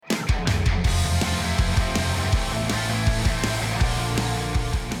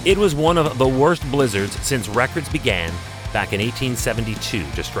It was one of the worst blizzards since records began back in 1872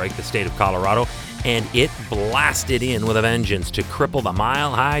 to strike the state of Colorado, and it blasted in with a vengeance to cripple the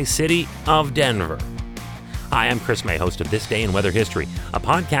mile-high city of Denver. Hi, I'm Chris May, host of This Day in Weather History, a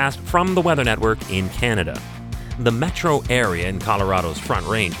podcast from the Weather Network in Canada. The metro area in Colorado's Front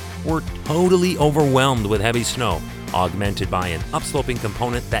Range were totally overwhelmed with heavy snow, augmented by an upsloping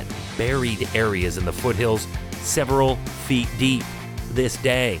component that buried areas in the foothills several feet deep. This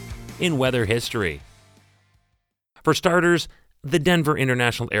day in weather history. For starters, the Denver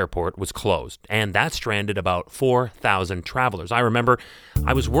International Airport was closed, and that stranded about 4,000 travelers. I remember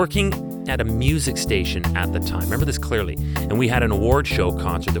I was working at a music station at the time, remember this clearly, and we had an award show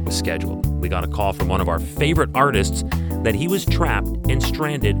concert that was scheduled. We got a call from one of our favorite artists that he was trapped and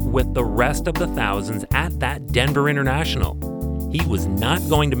stranded with the rest of the thousands at that Denver International. He was not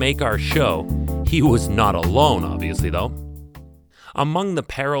going to make our show. He was not alone, obviously, though. Among the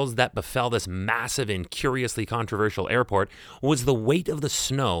perils that befell this massive and curiously controversial airport was the weight of the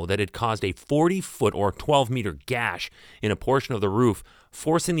snow that had caused a 40-foot or 12-meter gash in a portion of the roof,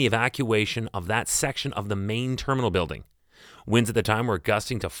 forcing the evacuation of that section of the main terminal building. Winds at the time were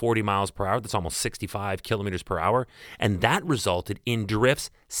gusting to 40 miles per hour, that's almost 65 kilometers per hour, and that resulted in drifts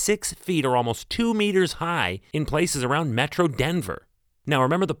 6 feet or almost 2 meters high in places around Metro Denver. Now,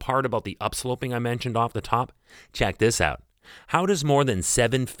 remember the part about the upsloping I mentioned off the top? Check this out. How does more than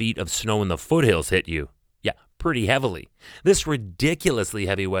 7 feet of snow in the foothills hit you? Yeah, pretty heavily. This ridiculously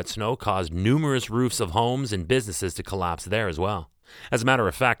heavy wet snow caused numerous roofs of homes and businesses to collapse there as well. As a matter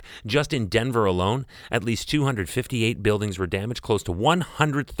of fact, just in Denver alone, at least 258 buildings were damaged, close to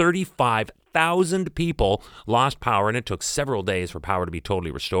 135,000 people lost power, and it took several days for power to be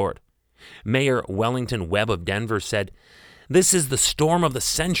totally restored. Mayor Wellington Webb of Denver said, "This is the storm of the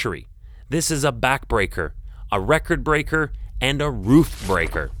century. This is a backbreaker, a record breaker, and a roof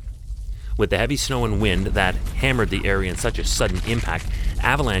breaker." With the heavy snow and wind that hammered the area in such a sudden impact,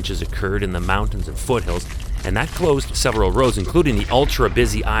 avalanches occurred in the mountains and foothills, and that closed several roads, including the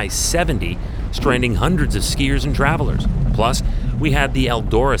ultra-busy I-70, stranding hundreds of skiers and travelers. Plus, we had the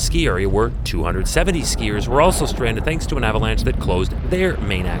Eldora ski area where 270 skiers were also stranded thanks to an avalanche that closed their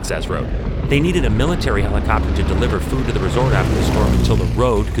main access road. They needed a military helicopter to deliver food to the resort after the storm until the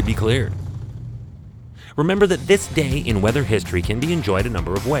road could be cleared. Remember that this day in weather history can be enjoyed a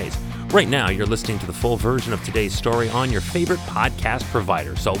number of ways. Right now, you're listening to the full version of today's story on your favorite podcast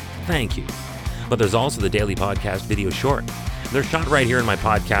provider, so thank you. But there's also the daily podcast video short. They're shot right here in my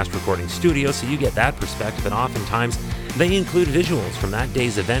podcast recording studio, so you get that perspective, and oftentimes they include visuals from that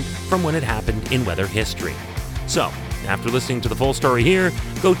day's event from when it happened in weather history. So, after listening to the full story here,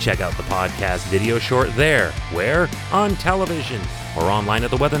 go check out the podcast video short there. Where? On television or online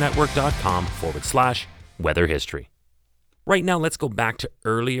at theweathernetwork.com/weather history. Right now, let's go back to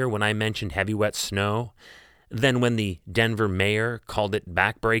earlier when I mentioned heavy wet snow, then when the Denver mayor called it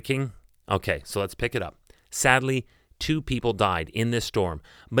backbreaking. Okay, so let's pick it up. Sadly, 2 people died in this storm,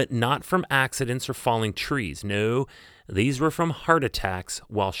 but not from accidents or falling trees. No, these were from heart attacks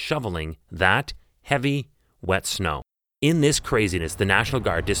while shoveling that heavy wet snow. In this craziness, the National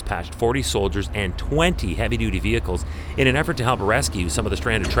Guard dispatched 40 soldiers and 20 heavy-duty vehicles in an effort to help rescue some of the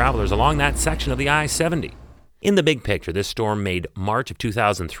stranded travelers along that section of the I-70. In the big picture, this storm made March of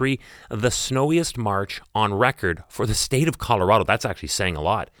 2003 the snowiest March on record for the state of Colorado. That's actually saying a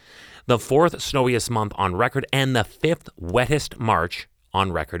lot. The 4th snowiest month on record and the 5th wettest March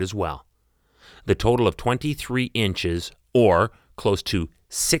on record as well. The total of 23 inches, or close to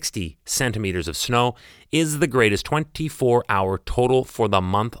 60 centimeters of snow, is the greatest 24-hour total for the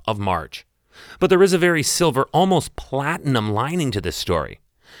month of March. But there is a very silver, almost platinum lining to this story.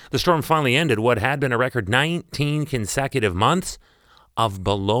 The storm finally ended what had been a record 19 consecutive months of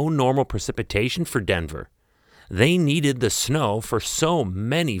below normal precipitation for Denver. They needed the snow for so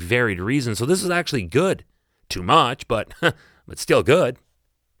many varied reasons, so this is actually good. Too much, but still good.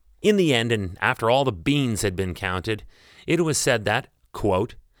 In the end, and after all the beans had been counted, it was said that,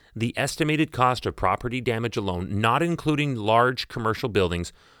 quote, the estimated cost of property damage alone, not including large commercial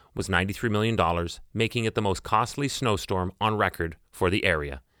buildings, was $93 million, making it the most costly snowstorm on record for the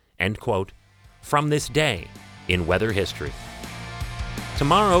area. End quote. From this day in weather history.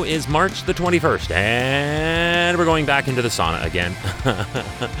 Tomorrow is March the 21st, and we're going back into the sauna again.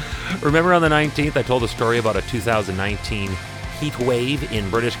 Remember on the 19th, I told a story about a 2019 heat wave in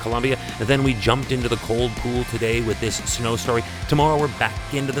British Columbia. And then we jumped into the cold pool today with this snow story. Tomorrow we're back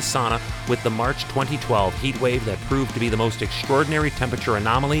into the sauna with the March 2012 heat wave that proved to be the most extraordinary temperature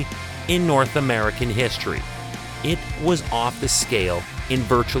anomaly in North American history. It was off the scale in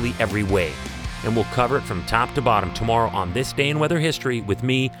virtually every way. and we'll cover it from top to bottom tomorrow on This Day in Weather History with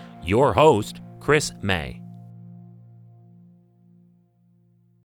me, your host, Chris May.